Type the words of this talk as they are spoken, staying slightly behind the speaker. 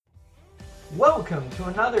Welcome to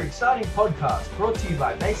another exciting podcast brought to you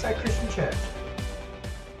by Bayside Christian Church.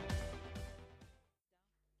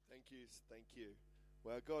 Thank you.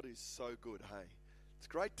 Wow, God is so good, hey. It's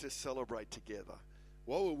great to celebrate together.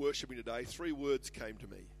 While we're worshiping today, 3 words came to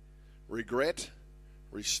me. Regret,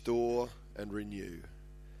 restore, and renew.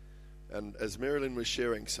 And as Marilyn was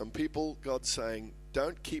sharing, some people, God's saying,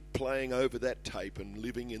 don't keep playing over that tape and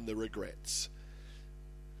living in the regrets.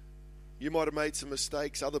 You might have made some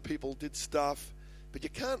mistakes, other people did stuff, but you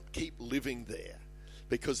can't keep living there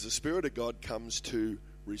because the Spirit of God comes to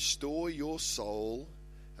restore your soul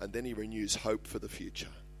and then He renews hope for the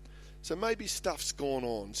future. So maybe stuff's gone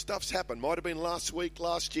on, stuff's happened, might have been last week,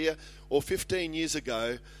 last year, or 15 years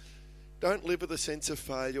ago. Don't live with a sense of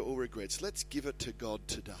failure or regrets. Let's give it to God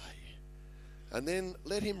today. And then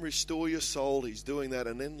let Him restore your soul. He's doing that,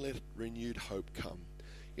 and then let renewed hope come.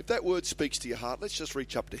 If that word speaks to your heart, let's just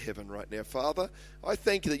reach up to heaven right now. Father, I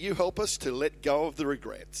thank you that you help us to let go of the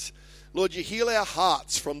regrets. Lord, you heal our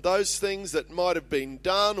hearts from those things that might have been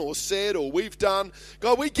done or said or we've done.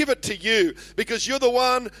 God, we give it to you because you're the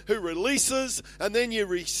one who releases and then you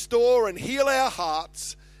restore and heal our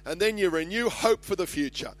hearts and then you renew hope for the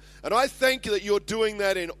future. And I thank you that you're doing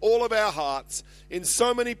that in all of our hearts, in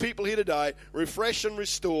so many people here today. Refresh and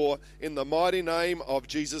restore in the mighty name of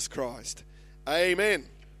Jesus Christ. Amen.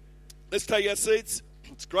 Let's take our seats.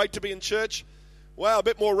 It's great to be in church. Wow, a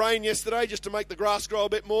bit more rain yesterday just to make the grass grow a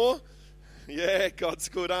bit more. Yeah, God's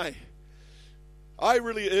good, eh? I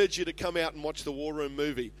really urge you to come out and watch the War Room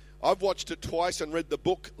movie. I've watched it twice and read the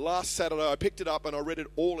book last Saturday. I picked it up and I read it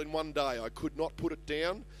all in one day. I could not put it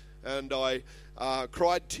down, and I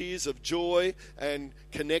cried tears of joy and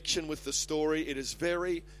connection with the story. It is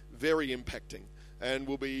very, very impacting. And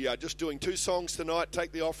we'll be just doing 2 songs tonight,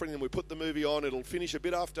 take the offering, and we put the movie on. It'll finish a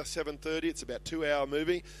bit after 7:30. It's about a 2-hour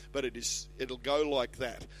movie, but it'll go like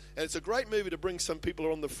that. And it's a great movie to bring some people who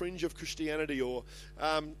are on the fringe of Christianity or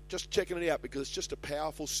just checking it out, because it's just a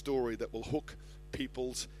powerful story that will hook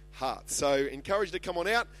people's hearts. So encourage you to come on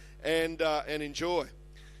out and enjoy.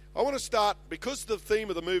 I want to start, because the theme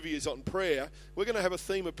of the movie is on prayer, we're going to have a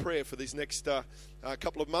theme of prayer for these next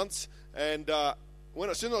couple of months. And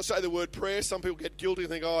as soon as I say the word prayer, some people get guilty and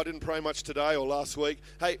think, I didn't pray much today or last week.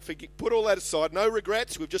 Hey, put all that aside. No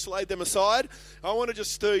regrets. We've just laid them aside. I want to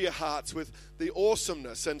just stir your hearts with the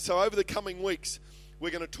awesomeness. And so over the coming weeks, we're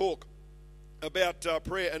going to talk about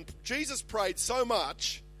prayer. And Jesus prayed so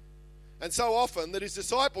much and so often that his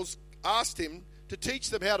disciples asked him to teach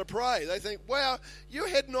them how to pray. They think, wow, you're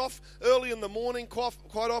heading off early in the morning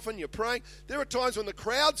quite often. You're praying. There are times when the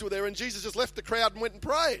crowds were there and Jesus just left the crowd and went and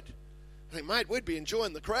prayed. I think, mate, we'd be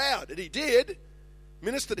enjoying the crowd. And he did.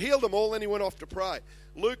 Ministered, healed them all, then he went off to pray.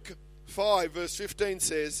 Luke 5, verse 15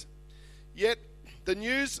 says, yet the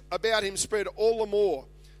news about him spread all the more,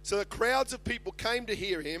 so that crowds of people came to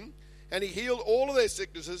hear him, and he healed all of their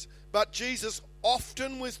sicknesses, but Jesus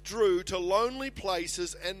often withdrew to lonely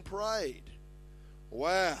places and prayed.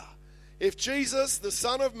 Wow. If Jesus, the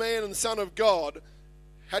Son of Man and the Son of God,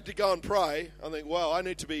 had to go and pray, I think, wow, I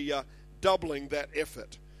need to be doubling that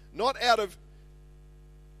effort. Not out of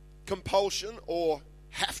compulsion or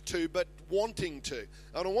have to, but wanting to.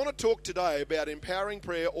 And I want to talk today about empowering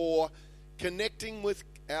prayer or connecting with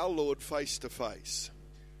our Lord face to face.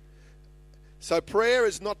 So prayer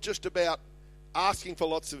is not just about asking for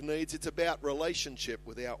lots of needs, it's about relationship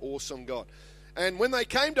with our awesome God. And when they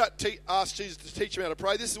came to ask Jesus to teach them how to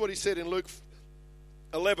pray, this is what he said in Luke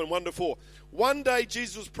 11, 1-4. One day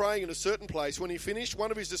Jesus was praying in a certain place. When he finished,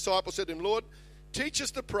 one of his disciples said to him, Lord, teach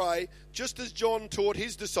us to pray just as John taught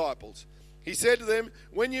his disciples. He said to them,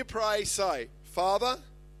 when you pray, say, Father,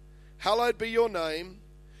 hallowed be your name,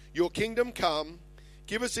 your kingdom come,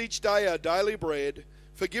 give us each day our daily bread,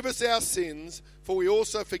 forgive us our sins, for we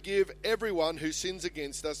also forgive everyone who sins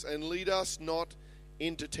against us, and lead us not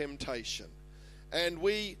into temptation. And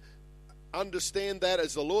we understand that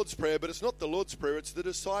as the Lord's Prayer, but it's not the Lord's Prayer, it's the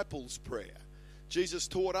disciples' prayer. Jesus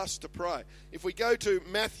taught us to pray. If we go to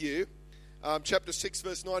Matthew, chapter 6,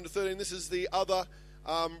 verse 9-13, this is the other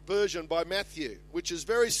version by Matthew, which is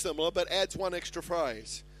very similar but adds one extra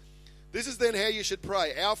phrase. This is then how you should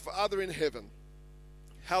pray. Our Father in heaven,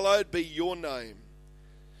 hallowed be your name.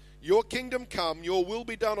 Your kingdom come, your will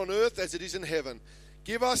be done on earth as it is in heaven.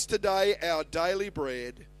 Give us today our daily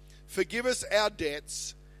bread. Forgive us our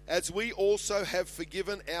debts, as we also have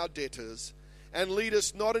forgiven our debtors. And lead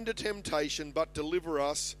us not into temptation, but deliver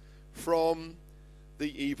us from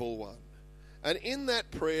the evil one. And in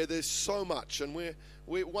that prayer, there's so much. And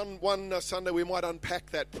one Sunday we might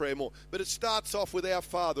unpack that prayer more. But it starts off with our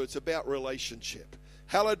Father. It's about relationship.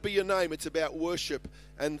 Hallowed be your name. It's about worship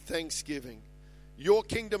and thanksgiving. your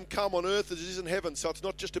kingdom come on earth as it is in heaven. So it's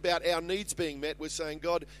not just about our needs being met. We're saying,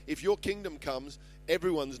 God, if your kingdom comes,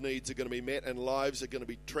 everyone's needs are going to be met and lives are going to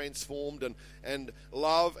be transformed, and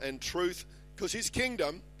love and truth. Because his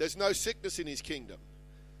kingdom, there's no sickness in his kingdom.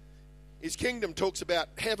 His kingdom talks about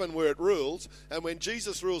heaven where it rules, and when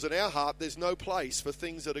Jesus rules in our heart, there's no place for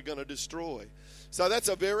things that are going to destroy. So that's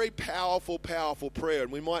a very powerful, powerful prayer,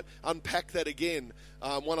 and we might unpack that again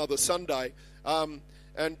one other Sunday.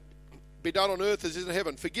 And be done on earth as it is in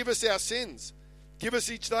heaven. Forgive us our sins. Give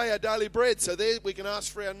us each day our daily bread. So there we can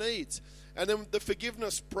ask for our needs. And then the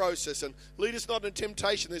forgiveness process, and lead us not into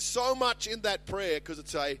temptation. There's so much in that prayer because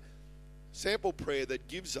it's a sample prayer that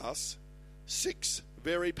gives us 6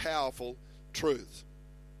 very powerful truths.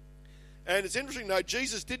 And it's interesting to note,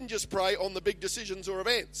 Jesus didn't just pray on the big decisions or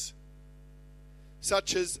events,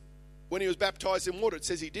 such as when he was baptized in water. It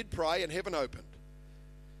says he did pray and heaven opened.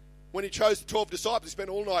 When he chose the 12 disciples, he spent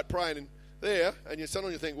all night praying in there, and you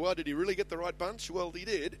suddenly think, well, did he really get the right bunch? Well, he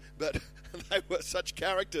did, but they were such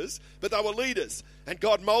characters, but they were leaders, and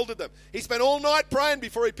God molded them. He spent all night praying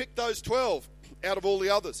before he picked those 12 out of all the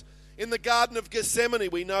others. In the Garden of Gethsemane,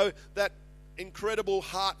 we know that incredible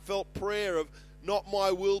heartfelt prayer of, not my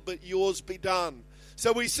will, but yours be done.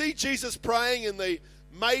 So we see Jesus praying in the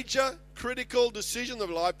major critical decision of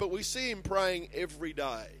life, but we see him praying every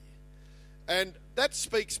day. And that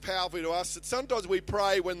speaks powerfully to us that sometimes we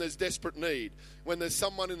pray when there's desperate need, when there's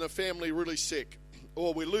someone in the family really sick,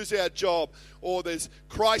 or we lose our job, or there's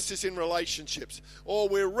crisis in relationships, or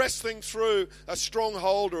we're wrestling through a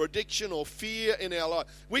stronghold or addiction or fear in our life.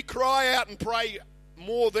 We cry out and pray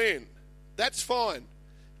more then. That's fine.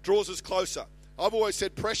 Draws us closer. I've always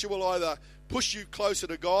said pressure will either push you closer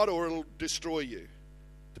to God or it'll destroy you.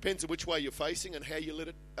 Depends on which way you're facing and how you let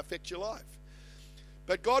it affect your life.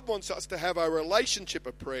 But God wants us to have a relationship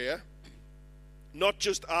of prayer, not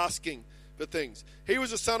just asking for things. He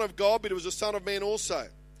was a son of God, but he was a son of man also.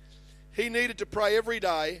 He needed to pray every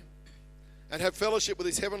day and have fellowship with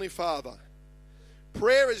his heavenly Father.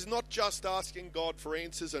 Prayer is not just asking God for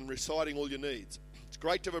answers and reciting all your needs. It's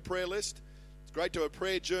great to have a prayer list. It's great to have a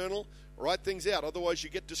prayer journal. Write things out, otherwise you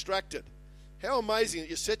get distracted. How amazing that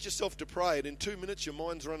you set yourself to pray and in 2 minutes your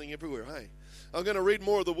mind's running everywhere, hey? I'm going to read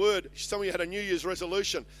more of the Word. Some of you had a New Year's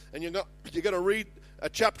resolution, and you're going to read a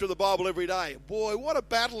chapter of the Bible every day. Boy, what a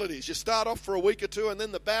battle it is. You start off for a week or two, and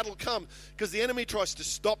then the battle comes because the enemy tries to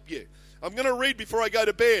stop you. I'm going to read before I go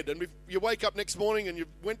to bed, and you wake up next morning and you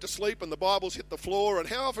went to sleep and the Bible's hit the floor, and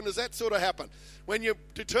how often does that sort of happen? When you're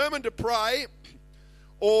determined to pray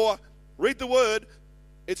or read the Word,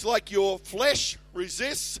 it's like your flesh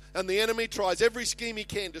resists and the enemy tries every scheme he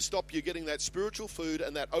can to stop you getting that spiritual food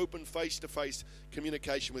and that open face-to-face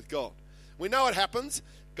communication with God. We know it happens.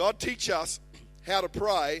 God teach us how to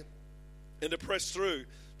pray and to press through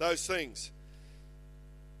those things.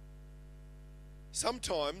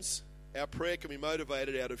 Sometimes our prayer can be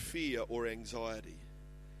motivated out of fear or anxiety.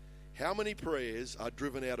 How many prayers are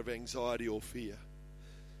driven out of anxiety or fear?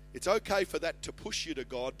 It's okay for that to push you to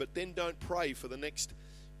God, but then don't pray for the next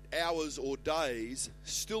hours or days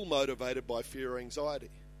still motivated by fear or anxiety.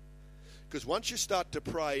 Because once you start to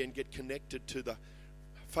pray and get connected to the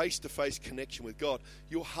face-to-face connection with God,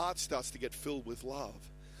 your heart starts to get filled with love.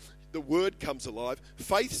 The Word comes alive.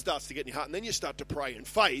 Faith starts to get in your heart, and then you start to pray in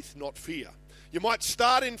faith, not fear. You might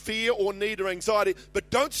start in fear or need or anxiety, but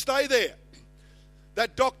don't stay there.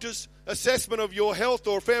 That doctor's assessment of your health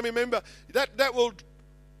or family member, that will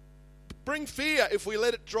bring fear if we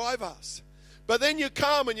let it drive us. But then you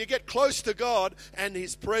come and you get close to God and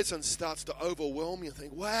his presence starts to overwhelm you. You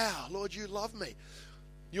think, wow, Lord, you love me.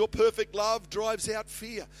 Your perfect love drives out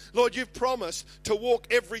fear. Lord, you've promised to walk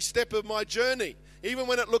every step of my journey, even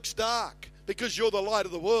when it looks dark, because you're the light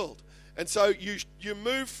of the world. And so you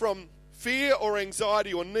move from fear or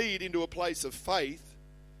anxiety or need into a place of faith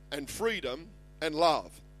and freedom and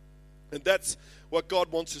love. And that's what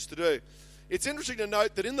God wants us to do. It's interesting to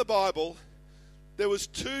note that in the Bible, there was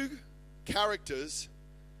 2 characters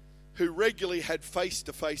who regularly had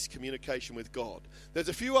face-to-face communication with God. There's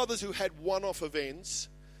a few others who had one-off events,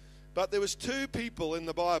 but there was 2 people in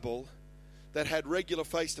the Bible that had regular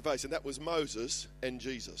face-to-face, and that was Moses and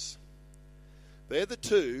Jesus. They're the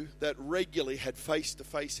 2 that regularly had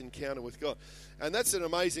face-to-face encounter with God. And that's an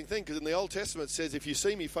amazing thing, because in the Old Testament it says, if you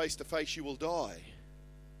see me face-to-face, you will die.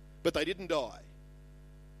 But they didn't die.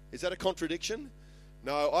 Is that a contradiction?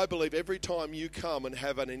 No, I believe every time you come and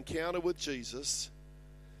have an encounter with Jesus,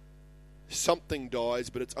 something dies,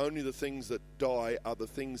 but it's only the things that die are the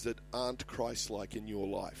things that aren't Christ-like in your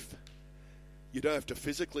life. You don't have to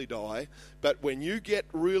physically die. But when you get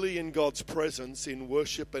really in God's presence, in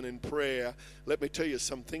worship and in prayer, let me tell you,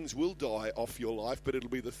 some things will die off your life, but it'll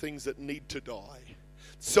be the things that need to die.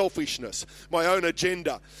 Selfishness, my own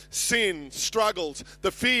agenda, sin, struggles,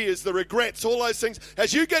 the fears, the regrets, all those things.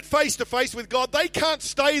 As you get face to face with God, they can't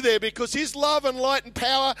stay there, because His love and light and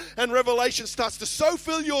power and revelation starts to so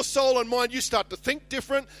fill your soul and mind, you start to think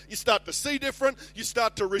different, you start to see different, you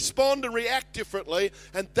start to respond and react differently.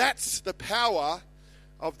 And that's the power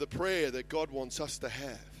of the prayer that God wants us to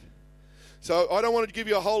have. So I don't want to give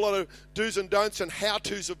you a whole lot of do's and don'ts and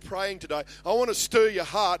how-tos of praying today. I want to stir your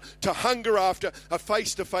heart to hunger after a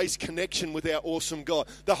face-to-face connection with our awesome God.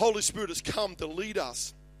 The Holy Spirit has come to lead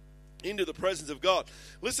us into the presence of God.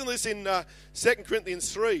 Listen to this in 2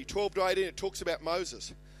 Corinthians 3, 12 to 18. It talks about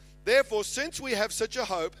Moses. Therefore, since we have such a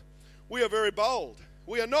hope, we are very bold.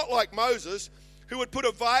 We are not like Moses, who would put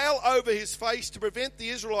a veil over his face to prevent the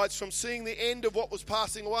Israelites from seeing the end of what was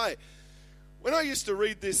passing away. When I used to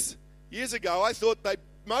read this years ago, I thought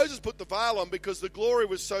Moses put the veil on because the glory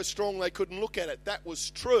was so strong they couldn't look at it. That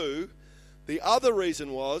was true. The other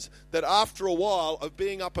reason was that after a while of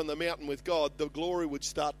being up on the mountain with God, the glory would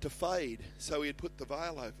start to fade. So he had put the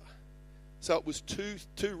veil over. So it was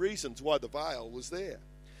two reasons why the veil was there.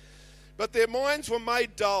 But their minds were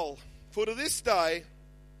made dull. For to this day,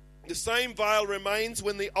 the same veil remains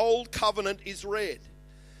when the old covenant is read.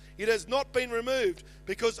 It has not been removed,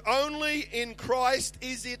 because only in Christ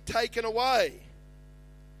is it taken away.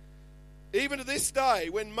 Even to this day,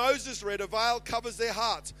 when Moses read, a veil covers their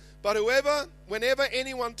hearts. But whenever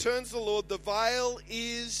anyone turns to the Lord, the veil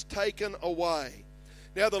is taken away.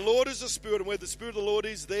 Now the Lord is the Spirit, and where the Spirit of the Lord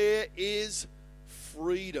is, there is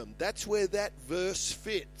freedom. That's where that verse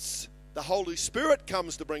fits. The Holy Spirit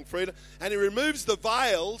comes to bring freedom, and He removes the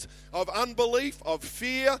veils of unbelief, of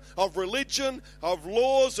fear, of religion, of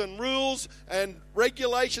laws and rules and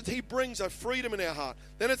regulations. He brings a freedom in our heart.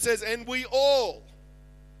 Then it says, and we all,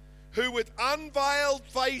 who with unveiled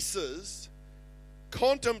faces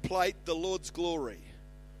contemplate the Lord's glory.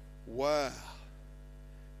 Wow.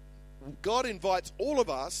 God invites all of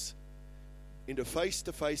us into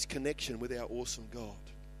face-to-face connection with our awesome God.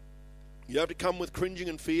 You don't have to come with cringing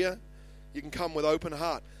and fear. You can come with open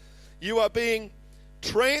heart. You are being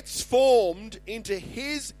transformed into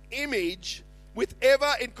His image with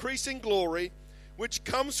ever-increasing glory, which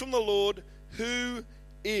comes from the Lord, who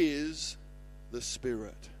is the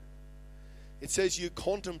Spirit. It says you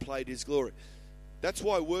contemplate His glory. That's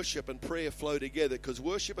why worship and prayer flow together, because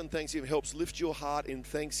worship and thanksgiving helps lift your heart in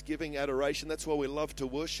thanksgiving, adoration. That's why we love to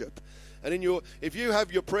worship. And if you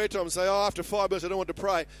have your prayer time and say, after 5 minutes I don't want to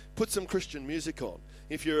pray, put some Christian music on.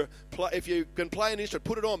 If you can play an instrument,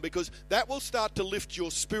 put it on, because that will start to lift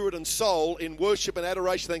your spirit and soul in worship and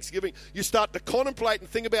adoration, thanksgiving. You start to contemplate and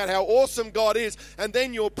think about how awesome God is, and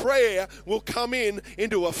then your prayer will come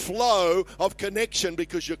into a flow of connection,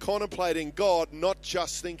 because you're contemplating God, not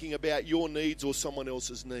just thinking about your needs or someone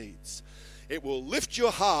else's needs. It will lift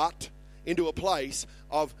your heart into a place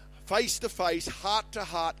of face-to-face,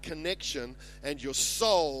 heart-to-heart connection, and your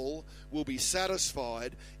soul will be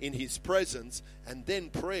satisfied in His presence, and then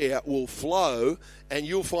prayer will flow, and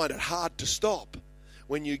you'll find it hard to stop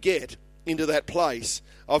when you get into that place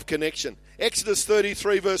of connection. Exodus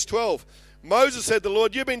 33 verse 12. Moses said to the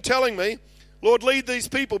Lord, you've been telling me, Lord, lead these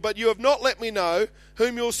people, but you have not let me know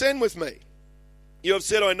whom you'll send with me. You have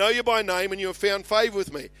said, I know you by name, and you have found favor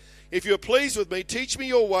with me. If you are pleased with me, teach me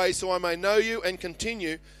your way, so I may know you and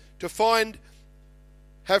continue to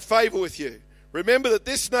have favor with you. Remember that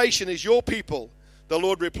this nation is your people. The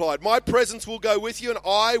Lord replied, my presence will go with you, and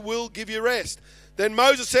I will give you rest. Then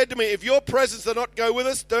Moses said to me, if your presence does not go with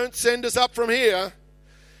us, don't send us up from here.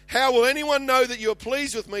 How will anyone know that you are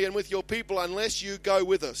pleased with me and with your people unless you go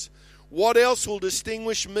with us? What else will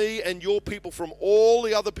distinguish me and your people from all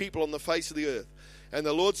the other people on the face of the earth? And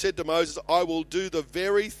the Lord said to Moses, I will do the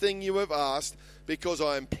very thing you have asked, because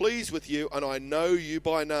I am pleased with you and I know you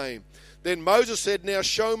by name. Then Moses said, now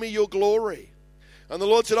show me your glory. And the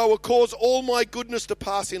Lord said, I will cause all my goodness to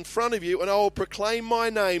pass in front of you, and I will proclaim my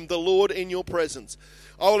name, the Lord, in your presence.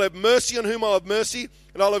 I will have mercy on whom I will have mercy,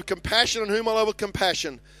 and I will have compassion on whom I will have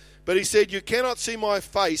compassion. But he said, you cannot see my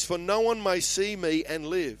face, for no one may see me and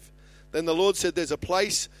live. Then the Lord said, there's a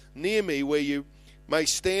place near me where you may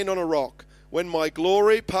stand on a rock. When my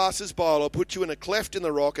glory passes by, I'll put you in a cleft in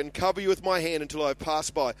the rock and cover you with my hand until I pass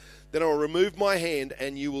by. Then I will remove my hand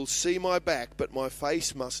and you will see my back, but my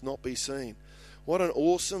face must not be seen. What an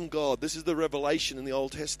awesome God. This is the revelation in the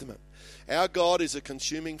Old Testament. Our God is a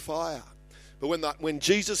consuming fire. But when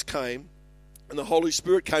Jesus came and the Holy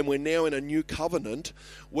Spirit came, we're now in a new covenant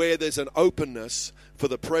where there's an openness for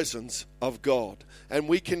the presence of God. And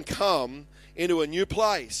we can come into a new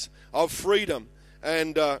place of freedom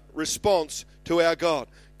and response to our God.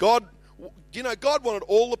 God wanted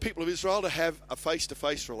all the people of Israel to have a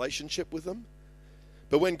face-to-face relationship with them.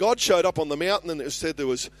 But when God showed up on the mountain and it said there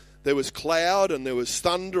was cloud and there was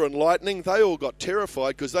thunder and lightning, they all got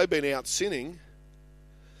terrified because they'd been out sinning.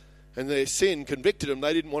 And their sin convicted them.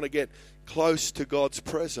 They didn't want to get close to God's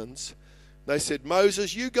presence. They said,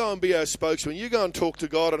 Moses, you go and be our spokesman. You go and talk to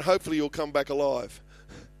God and hopefully you'll come back alive.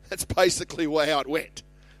 That's basically how it went.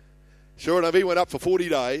 Sure enough, he went up for 40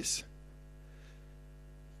 days.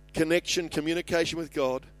 Connection, communication with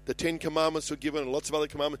God. The 10 commandments were given and lots of other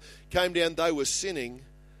commandments. Came down, they were sinning.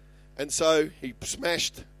 And so he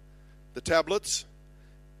smashed the tablets.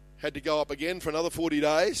 Had to go up again for another 40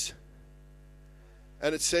 days.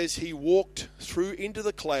 And it says he walked through into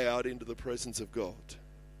the cloud, into the presence of God.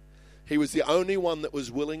 He was the only one that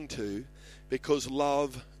was willing to, because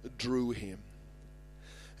love drew him.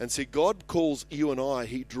 And see, God calls you and I,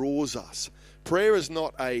 he draws us. Prayer is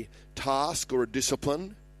not a task or a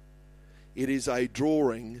discipline. It is a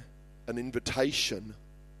drawing, an invitation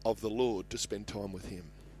of the Lord to spend time with him.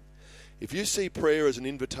 If you see prayer as an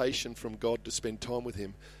invitation from God to spend time with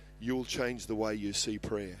him, you'll change the way you see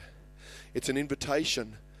prayer. It's an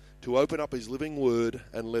invitation to open up his living word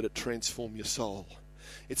and let it transform your soul.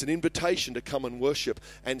 It's an invitation to come and worship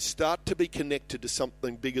and start to be connected to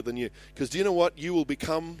something bigger than you. Because do you know what? You will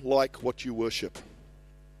become like what you worship.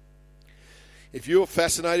 If you're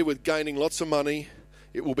fascinated with gaining lots of money,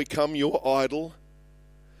 it will become your idol.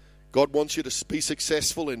 God wants you to be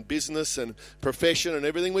successful in business and profession and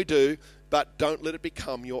everything we do, but don't let it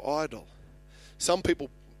become your idol. Some people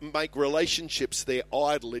make relationships their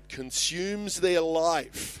idol. It consumes their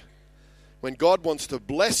life. When God wants to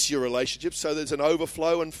bless your relationship so there's an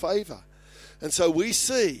overflow and favor. And so we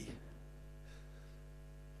see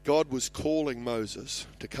God was calling Moses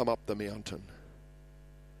to come up the mountain.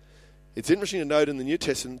 It's interesting to note in the New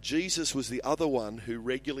Testament, Jesus was the other one who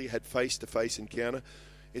regularly had face-to-face encounter.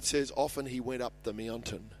 It says often he went up the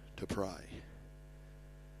mountain to pray.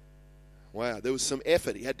 Wow, there was some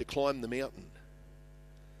effort. He had to climb the mountain.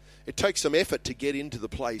 It takes some effort to get into the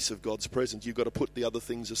place of God's presence. You've got to put the other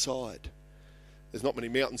things aside. There's not many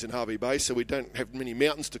mountains in Harvey Bay, so we don't have many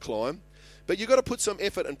mountains to climb. But you've got to put some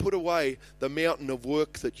effort and put away the mountain of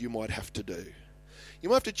work that you might have to do. You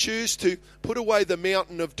might have to choose to put away the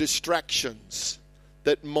mountain of distractions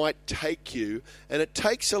that might take you. And it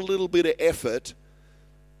takes a little bit of effort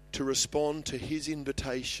to respond to his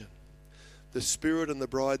invitation. The Spirit and the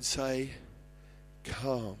bride say,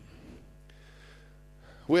 come.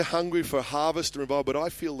 We're hungry for harvest and revival, but I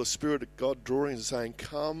feel the Spirit of God drawing us and saying,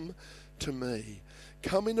 come to me.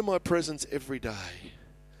 Come into my presence every day.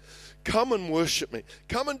 Come and worship me.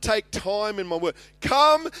 Come and take time in my word.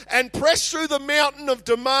 Come and press through the mountain of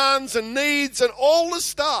demands and needs and all the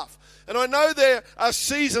stuff. And I know there are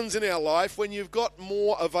seasons in our life when you've got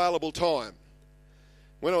more available time.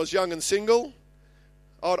 When I was young and single,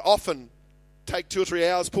 I'd often take 2 or 3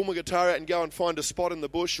 hours, pull my guitar out and go and find a spot in the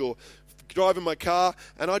bush or drive in my car,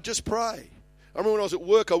 and I'd just pray. I remember when I was at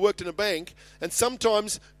work, I worked in a bank, and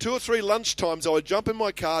sometimes 2 or 3 lunchtimes I would jump in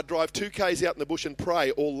my car, drive 2 k's out in the bush and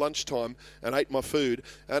pray all lunchtime and ate my food,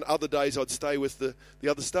 and other days I'd stay with the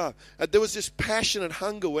other staff. And there was this passion and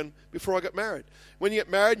hunger before I got married. When you get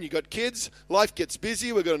married and you got kids, life gets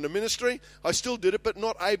busy, we've got into ministry. I still did it, but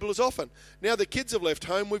not able as often. Now the kids have left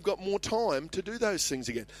home, we've got more time to do those things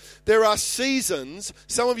again. There are seasons.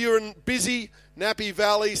 Some of you are in busy Nappy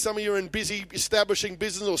Valley, some of you are in busy establishing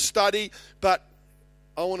business or study, but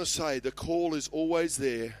I want to say the call is always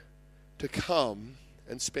there to come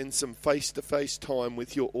and spend some face-to-face time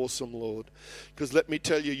with your awesome Lord. Because let me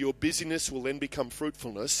tell you, your busyness will then become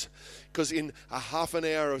fruitfulness. Because in a half an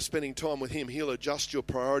hour of spending time with him, he'll adjust your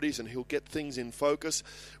priorities and he'll get things in focus.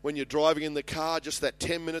 When you're driving in the car, just that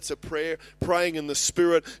 10 minutes of prayer, praying in the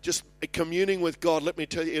Spirit, just communing with God, let me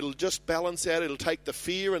tell you, it'll just balance out. It'll take the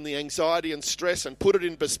fear and the anxiety and stress and put it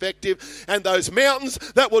in perspective. And those mountains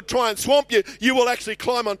that will try and swamp you, you will actually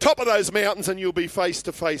climb on top of those mountains and you'll be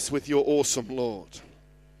face-to-face with your awesome Lord.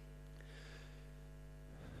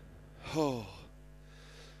 Oh,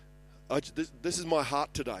 this is my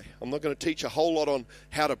heart today. I'm not going to teach a whole lot on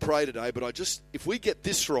how to pray today, but if we get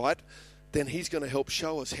this right, then he's going to help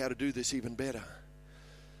show us how to do this even better.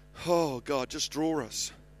 Oh, God, just draw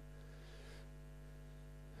us.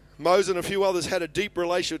 Moses and a few others had a deep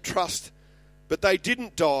relationship of trust, but they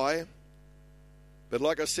didn't die. But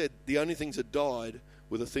like I said, the only things that died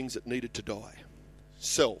were the things that needed to die.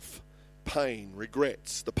 Self, pain,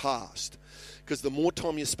 regrets, the past. Because the more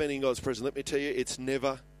time you spend in God's presence, let me tell you, it's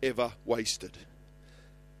never, ever wasted.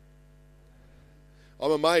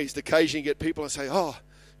 I'm amazed. Occasionally you get people and say, oh,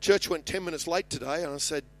 church went 10 minutes late today. And I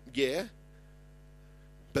said, yeah.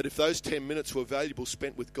 But if those 10 minutes were valuable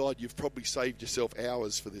spent with God, you've probably saved yourself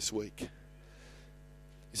hours for this week.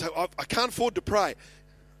 You say, I can't afford to pray.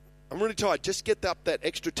 I'm really tired. Just get up that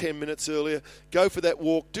extra 10 minutes earlier. Go for that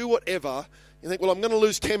walk. Do whatever. You think, well, I'm going to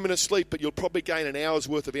lose 10 minutes sleep, but you'll probably gain an hour's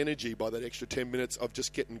worth of energy by that extra 10 minutes of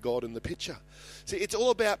just getting God in the picture. See, it's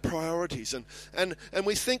all about priorities. And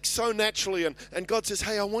we think so naturally. And God says,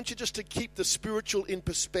 hey, I want you just to keep the spiritual in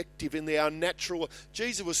perspective in our natural.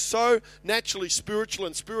 Jesus was so naturally spiritual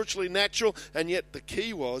and spiritually natural. And yet the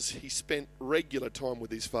key was he spent regular time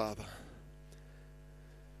with his Father.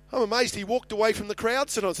 I'm amazed he walked away from the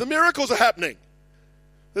crowd sometimes. The miracles are happening.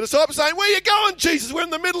 The disciples saying, where are you going, Jesus? We're in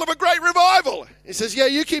the middle of a great revival. He says, yeah,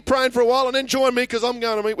 you keep praying for a while and then join me because I'm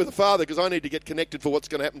going to meet with the Father because I need to get connected for what's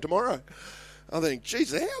going to happen tomorrow. I think,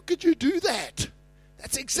 Jesus, how could you do that?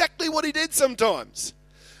 That's exactly what he did sometimes.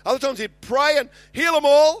 Other times he'd pray and heal them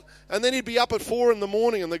all, and then he'd be up at 4 a.m.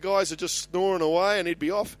 and the guys are just snoring away, and he'd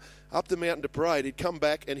be off up the mountain to pray. And he'd come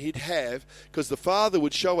back and he'd have, because the Father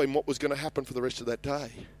would show him what was going to happen for the rest of that day.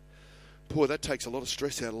 Boy, that takes a lot of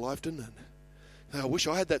stress out of life, doesn't it? I wish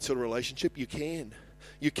I had that sort of relationship. You can.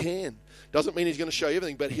 You can. Doesn't mean he's going to show you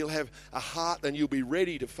everything, but he'll have a heart and you'll be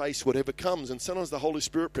ready to face whatever comes. And sometimes the Holy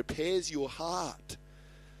Spirit prepares your heart.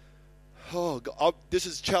 Oh, God, this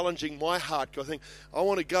is challenging my heart. I think I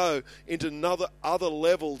want to go into other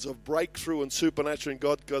levels of breakthrough and supernatural. And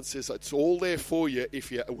God says it's all there for you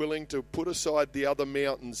if you're willing to put aside the other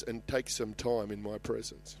mountains and take some time in my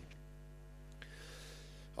presence.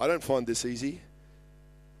 I don't find this easy.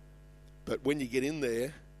 But when you get in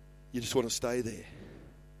there, you just want to stay there.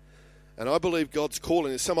 And I believe God's calling.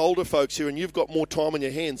 There's some older folks here and you've got more time on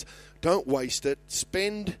your hands. Don't waste it.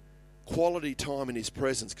 Spend quality time in his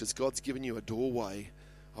presence because God's given you a doorway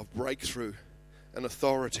of breakthrough and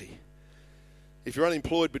authority. If you're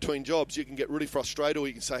unemployed between jobs, you can get really frustrated or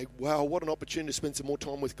you can say, wow, what an opportunity to spend some more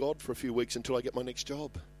time with God for a few weeks until I get my next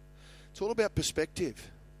job. It's all about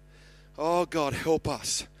perspective. Oh, God, help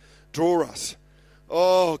us. Draw us.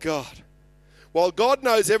 Oh, God. While God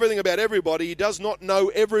knows everything about everybody, he does not know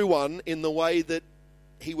everyone in the way that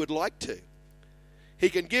he would like to. He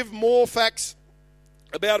can give more facts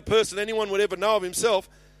about a person than anyone would ever know of himself,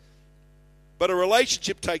 but a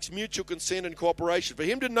relationship takes mutual consent and cooperation. For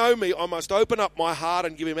him to know me, I must open up my heart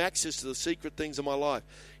and give him access to the secret things of my life.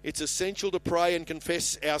 It's essential to pray and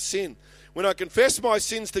confess our sin. When I confess my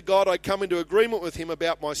sins to God, I come into agreement with him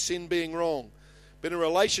about my sin being wrong. But a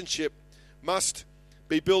relationship must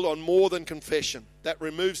be built on more than confession. That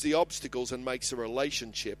removes the obstacles and makes a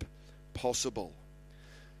relationship possible.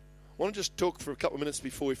 I want to just talk for a couple of minutes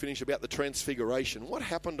before we finish about the transfiguration. What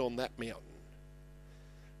happened on that mountain?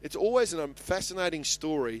 It's always a fascinating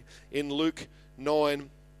story in Luke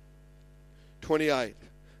 9:28.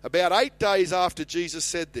 About 8 days after Jesus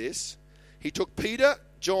said this, he took Peter,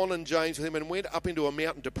 John and James with him and went up into a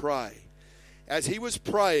mountain to pray. As he was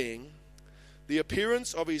praying, the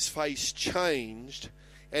appearance of his face changed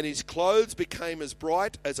and his clothes became as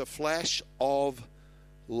bright as a flash of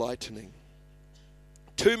lightning.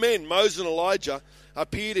 2 men, Moses and Elijah,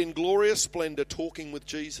 appeared in glorious splendor talking with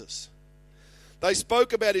Jesus. They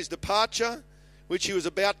spoke about his departure, which he was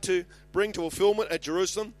about to bring to fulfillment at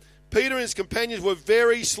Jerusalem. Peter and his companions were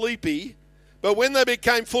very sleepy, but when they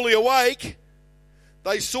became fully awake,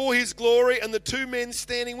 they saw his glory and the 2 men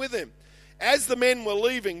standing with him. As the men were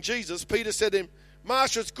leaving Jesus, Peter said to him,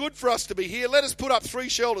 Master, it's good for us to be here. Let us put up 3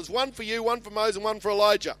 shelters, one for you, one for Moses, and one for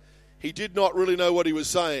Elijah. He did not really know what he was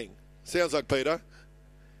saying. Sounds like Peter.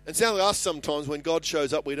 And sounds like us sometimes when God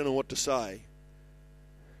shows up, we don't know what to say.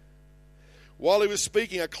 While he was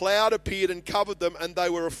speaking, a cloud appeared and covered them, and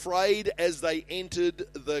they were afraid as they entered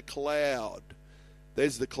the cloud.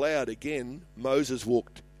 There's the cloud again. Moses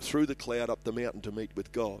walked through the cloud up the mountain to meet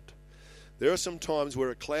with God. There are some times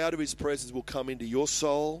where a cloud of his presence will come into your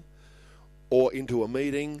soul or into a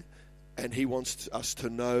meeting, and he wants us to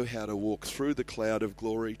know how to walk through the cloud of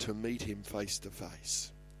glory to meet him face to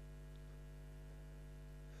face.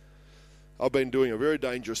 I've been doing a very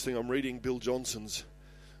dangerous thing. I'm reading Bill Johnson's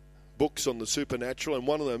books on the supernatural, and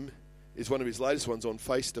one of them is one of his latest ones on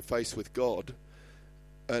face to face with God,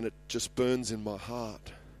 and it just burns in my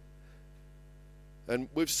heart. And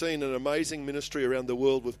we've seen an amazing ministry around the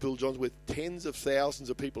world with Bill Johnson, with tens of thousands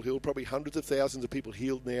of people healed, probably hundreds of thousands of people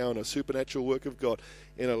healed now in a supernatural work of God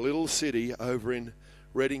in a little city over in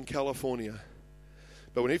Redding, California.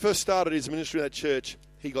 But when he first started his ministry in that church,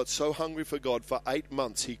 he got so hungry for God, for 8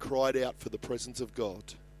 months he cried out for the presence of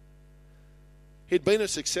God. He'd been a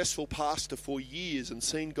successful pastor for years and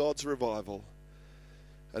seen God's revival.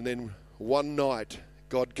 And then one night,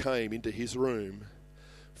 God came into his room.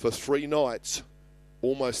 For 3 nights,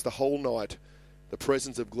 almost the whole night, the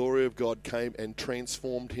presence of glory of God came and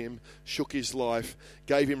transformed him, shook his life,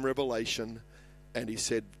 gave him revelation, and he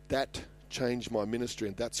said, that changed my ministry,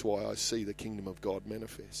 and that's why I see the kingdom of God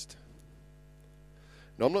manifest.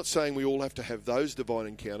 Now, I'm not saying we all have to have those divine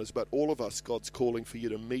encounters, but all of us, God's calling for you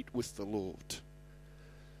to meet with the Lord.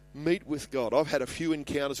 Meet with God. I've had a few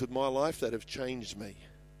encounters with my life that have changed me.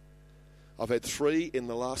 I've had 3 in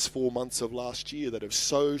the last 4 months of last year that have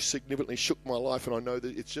so significantly shook my life, and I know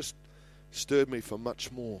that it's just stirred me for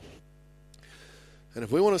much more. And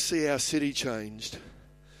if we want to see our city changed,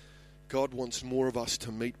 God wants more of us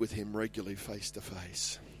to meet with him regularly face to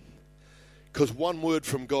face. Because one word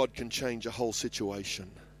from God can change a whole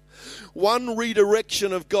situation. One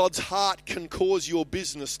redirection of God's heart can cause your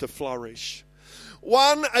business to flourish.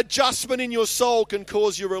 One adjustment in your soul can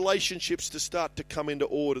cause your relationships to start to come into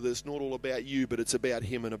order. It's not all about you, but it's about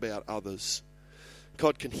him and about others.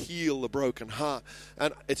 God can heal the broken heart.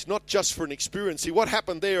 And it's not just for an experience. See, what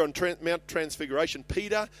happened there on Mount Transfiguration?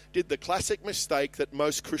 Peter did the classic mistake that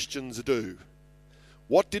most Christians do.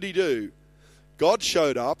 What did he do? God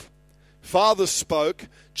showed up. Father spoke.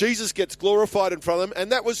 Jesus gets glorified in front of them.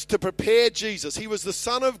 And that was to prepare Jesus. He was the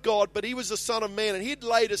Son of God, but he was the Son of Man. And he'd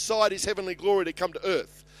laid aside his heavenly glory to come to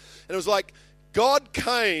earth. And it was like God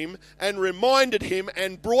came and reminded him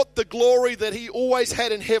and brought the glory that he always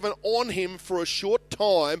had in heaven on him for a short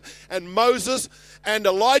time. And Moses and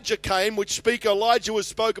Elijah came, which Elijah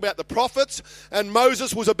spoke about the prophets, and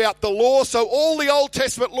Moses was about the law. So all the Old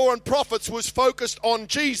Testament law and prophets was focused on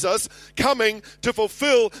Jesus coming to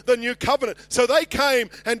fulfill the new covenant. So they came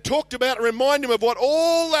and talked about and reminded him of what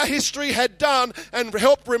all the history had done and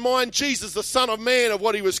helped remind Jesus, the Son of Man, of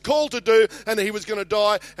what he was called to do, and that he was going to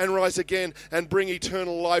die and rise again and bring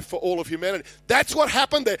eternal life for all of humanity. That's what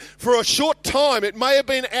happened there. For a short time, it may have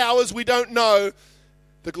been hours, we don't know,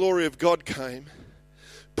 the glory of God came.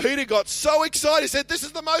 Peter got so excited, he said, this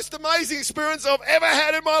is the most amazing experience I've ever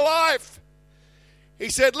had in my life. He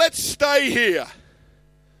said, let's stay here.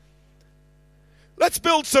 Let's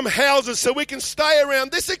build some houses so we can stay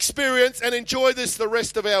around this experience and enjoy this the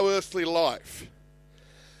rest of our earthly life.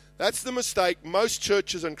 That's the mistake most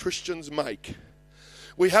churches and Christians make.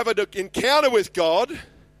 We have an encounter with God,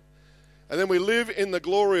 and then we live in the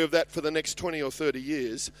glory of that for the next 20 or 30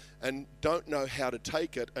 years and don't know how to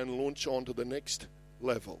take it and launch on to the next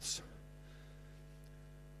levels.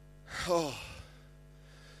 Oh,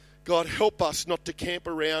 God, help us not to camp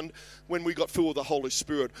around when we got filled with the Holy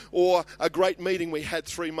Spirit, or a great meeting we had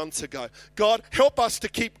 3 months ago. God, help us to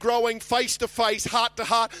keep growing face to face, heart to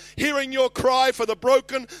heart, hearing your cry for the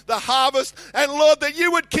broken, the harvest, and Lord, that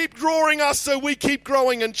you would keep drawing us so we keep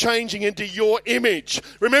growing and changing into your image.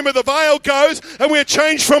 Remember, the veil goes and we're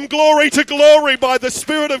changed from glory to glory by the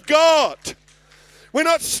Spirit of God. We're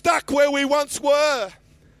not stuck where we once were.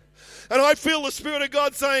 And I feel the Spirit of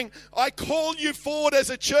God saying, I call you forward as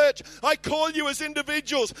a church. I call you as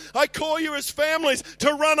individuals. I call you as families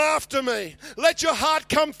to run after me. Let your heart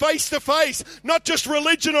come face to face, not just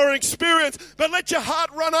religion or experience, but let your heart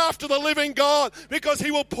run after the living God, because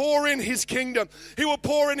he will pour in his kingdom. He will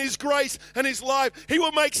pour in his grace and his life. He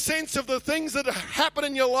will make sense of the things that happen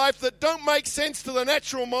in your life that don't make sense to the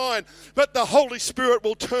natural mind, but the Holy Spirit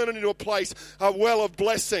will turn it into a place, a well of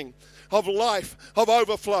blessing, of life, of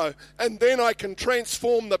overflow. And then I can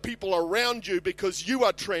transform the people around you because you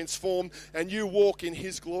are transformed and you walk in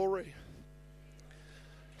his glory.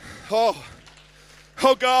 Oh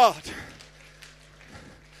God.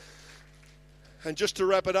 And just to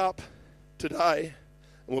wrap it up today,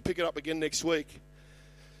 and we'll pick it up again next week,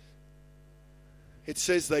 it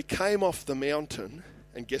says they came off the mountain,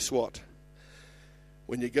 and guess what?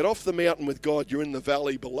 When you get off the mountain with God, you're in the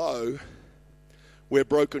valley below, where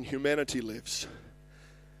broken humanity lives.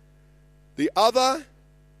 The other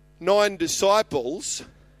 9 disciples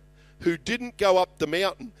who didn't go up the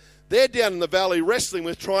mountain, they're down in the valley wrestling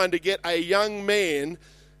with trying to get a young man,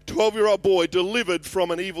 12-year-old boy, delivered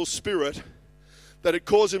from an evil spirit that had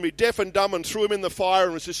caused him to be deaf and dumb and threw him in the fire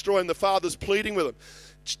and was destroying. The Father's pleading with him.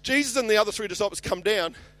 Jesus and the other 3 disciples come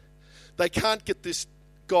down. They can't get this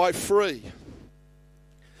guy free.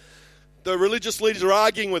 The religious leaders are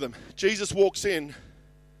arguing with him. Jesus walks in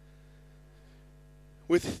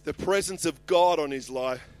with the presence of God on his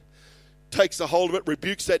life, takes a hold of it,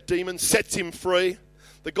 rebukes that demon, sets him free.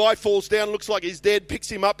 The guy falls down, looks like he's dead,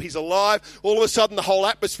 picks him up, he's alive. All of a sudden, the whole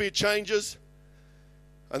atmosphere changes.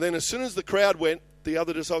 And then as soon as the crowd went, the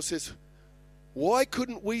other disciple says, why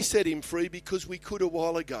couldn't we set him free? Because we could a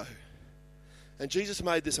while ago. And Jesus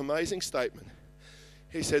made this amazing statement.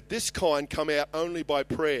 He said, this kind come out only by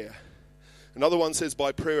prayer. Another one says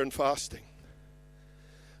by prayer and fasting.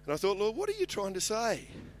 And I thought, Lord, what are you trying to say?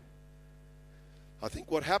 I think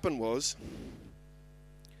what happened was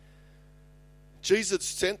Jesus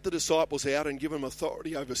sent the disciples out and given them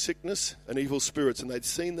authority over sickness and evil spirits, and they'd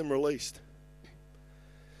seen them released.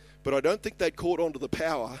 But I don't think they'd caught on to the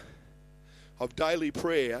power of daily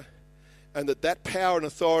prayer, and that power and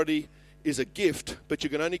authority is a gift, but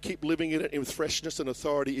you can only keep living in it with freshness and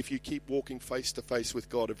authority if you keep walking face to face with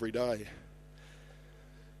God every day.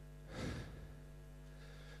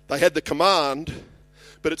 They had the command,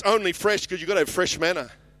 but it's only fresh because you've got to have fresh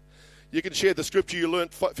manna. You can share the scripture you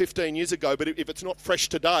learnt 15 years ago, but if it's not fresh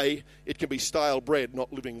today, it can be stale bread,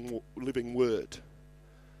 not living word.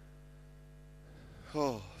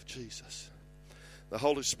 Oh, Jesus. The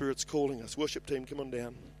Holy Spirit's calling us. Worship team, come on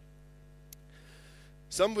down.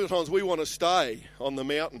 Sometimes we want to stay on the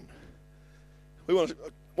mountain.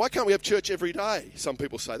 Why can't we have church every day? Some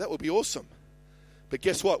people say that would be awesome. But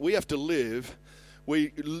guess what? We have to live. We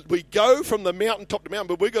go from the mountaintop to mountain,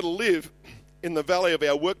 but we've got to live in the valley of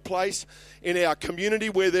our workplace, in our community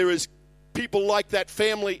where there is people like that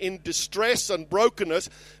family in distress and brokenness.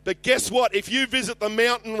 But guess what? If you visit the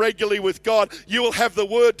mountain regularly with God, you will have the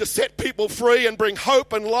word to set people free and bring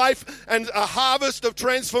hope and life and a harvest of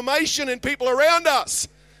transformation in people around us.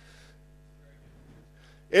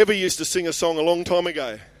 Evie used to sing a song a long time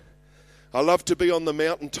ago. I love to be on the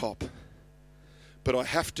mountaintop, but I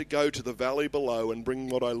have to go to the valley below and bring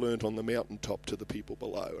what I learned on the mountaintop to the people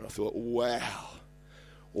below. And I thought, wow.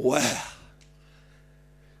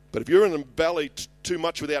 But if you're in the valley too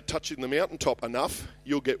much without touching the mountaintop enough,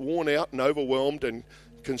 you'll get worn out and overwhelmed and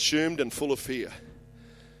consumed and full of fear.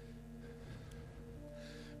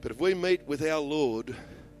 But if we meet with our Lord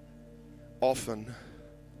often,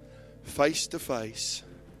 face to face,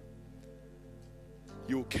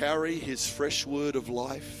 you'll carry his fresh word of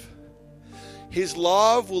life. His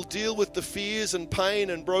love will deal with the fears and pain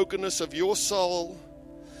and brokenness of your soul.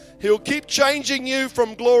 He'll keep changing you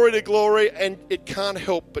from glory to glory, and it can't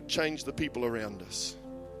help but change the people around us.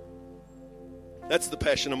 That's the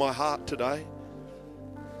passion of my heart today.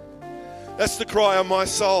 That's the cry of my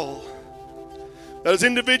soul. That as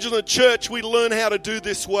individuals in the church, we learn how to do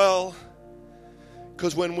this well.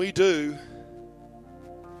 Because when we do,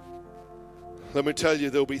 let me tell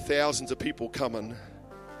you, there'll be thousands of people coming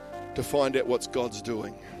to find out what God's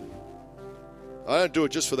doing. I don't do it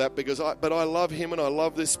just for that, but I love him and I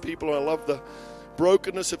love this people. And I love the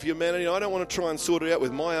brokenness of humanity. I don't want to try and sort it out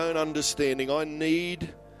with my own understanding. I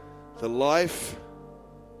need the life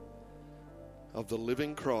of the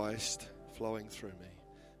living Christ flowing through me.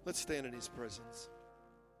 Let's stand in his presence.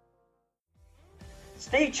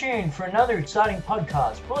 Stay tuned for another exciting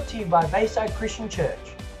podcast brought to you by Bayside Christian Church.